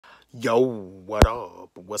Yo, what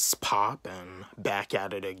up? What's poppin'? Back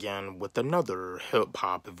at it again with another hip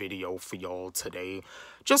hop video for y'all today.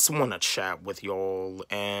 Just want to chat with y'all,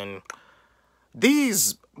 and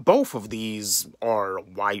both of these are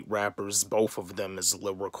white rappers. Both of them is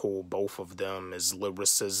lyrical. Both of them is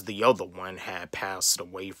lyricists. The other one had passed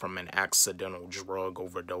away from an accidental drug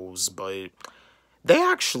overdose, but they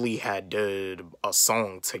actually had did a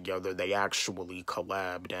song together. They actually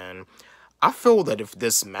collabed, and I feel that if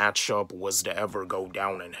this matchup was to ever go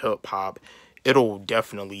down in hip hop, it'll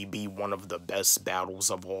definitely be one of the best battles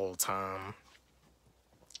of all time.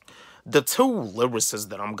 The two lyricists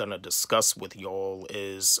that I'm gonna discuss with y'all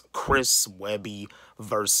is Chris Webby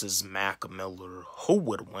versus Mac Miller. Who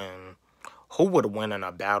would win? Who would win in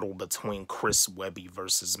a battle between Chris Webby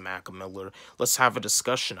versus Mac Miller? Let's have a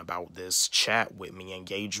discussion about this. Chat with me,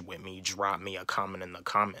 engage with me, drop me a comment in the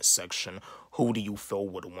comment section. Who do you feel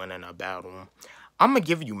would win in a battle? I'm gonna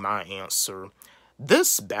give you my answer.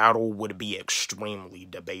 This battle would be extremely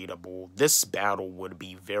debatable. This battle would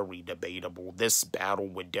be very debatable. This battle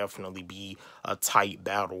would definitely be a tight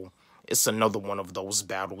battle. It's another one of those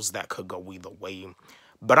battles that could go either way.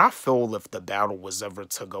 But I feel if the battle was ever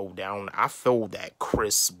to go down, I feel that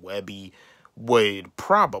Chris Webby would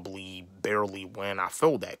probably barely win. I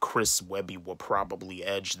feel that Chris Webby would probably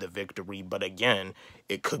edge the victory. But again,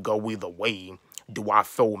 it could go either way. Do I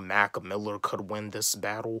feel Mac Miller could win this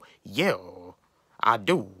battle? Yeah, I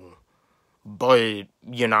do. But,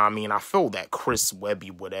 you know what I mean? I feel that Chris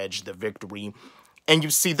Webby would edge the victory. And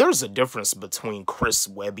you see, there's a difference between Chris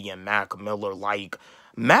Webby and Mac Miller. Like,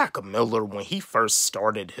 Mac Miller, when he first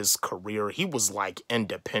started his career, he was, like,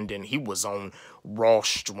 independent. He was on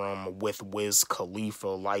Rostrum with Wiz Khalifa.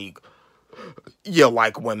 Like, yeah,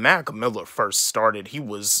 like, when Mac Miller first started, he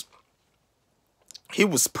was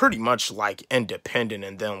pretty much, like, independent.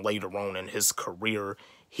 And then later on in his career,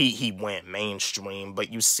 he went mainstream.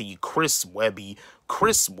 But you see, Chris Webby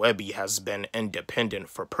has been independent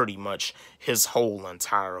for pretty much his whole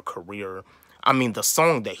entire career. I mean, the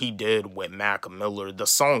song that he did with Mac Miller, the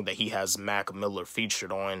song that he has Mac Miller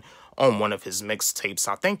featured on one of his mixtapes,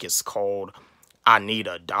 I think it's called I Need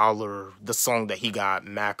a Dollar. The song that he got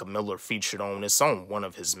Mac Miller featured on, it's on one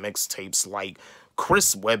of his mixtapes. Like,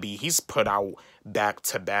 Chris Webby, he's put out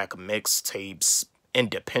back-to-back mixtapes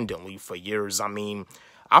independently for years. I mean,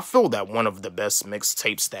 I feel that one of the best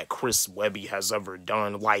mixtapes that Chris Webby has ever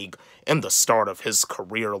done, like, in the start of his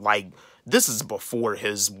career, like, this is before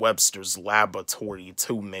his Webster's Laboratory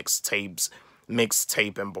 2 mixtape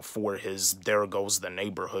and before his There Goes the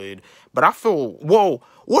Neighborhood. But I feel, well,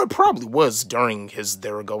 it probably was during his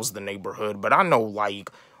There Goes the Neighborhood, but I know,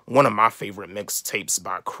 like, one of my favorite mixtapes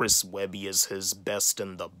by Chris Webby is his Best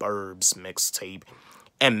in the Burbs mixtape.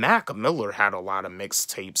 And Mac Miller had a lot of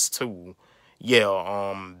mixtapes, too.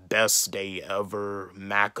 Yeah, Best Day Ever,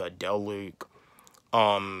 Macadelic,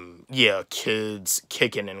 yeah, Kids,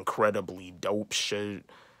 Kicking Incredibly Dope Shit.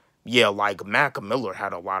 Yeah, like, Mac Miller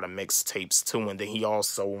had a lot of mixtapes, too, and then he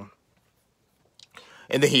also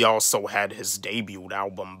had his debut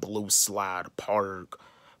album, Blue Slide Park.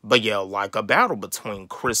 But yeah, like, a battle between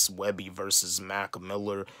Chris Webby versus Mac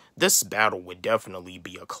Miller, this battle would definitely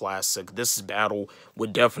be a classic. This battle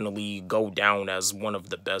would definitely go down as one of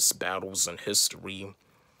the best battles in history.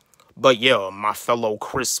 But yeah, my fellow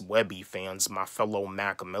Chris Webby fans, my fellow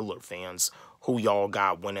Mac Miller fans, who y'all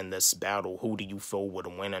got winning this battle? Who do you feel would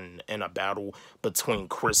win in a battle between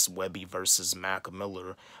Chris Webby versus Mac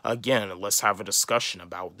Miller? Again, let's have a discussion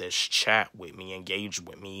about this. Chat with me, engage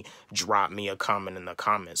with me, drop me a comment in the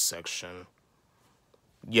comment section.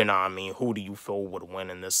 You know what I mean? Who do you feel would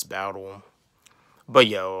win in this battle? But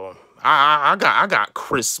yo, I got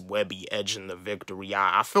Chris Webby edging the victory.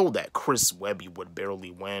 I feel that Chris Webby would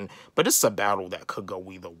barely win, but it's a battle that could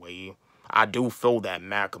go either way. I do feel that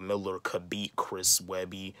Mac Miller could beat Chris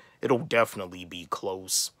Webby. It'll definitely be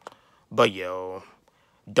close. But yo,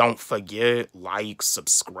 don't forget, like,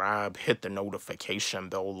 subscribe, hit the notification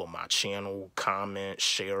bell on my channel, comment,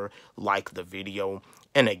 share, like the video.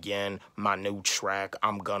 And again, my new track,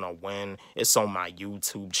 I'm Gonna Win, it's on my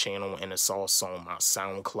YouTube channel and it's also on my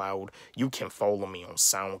SoundCloud. You can follow me on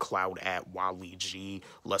SoundCloud at Wally G.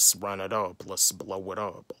 Let's run it up. Let's blow it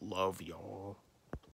up. Love y'all.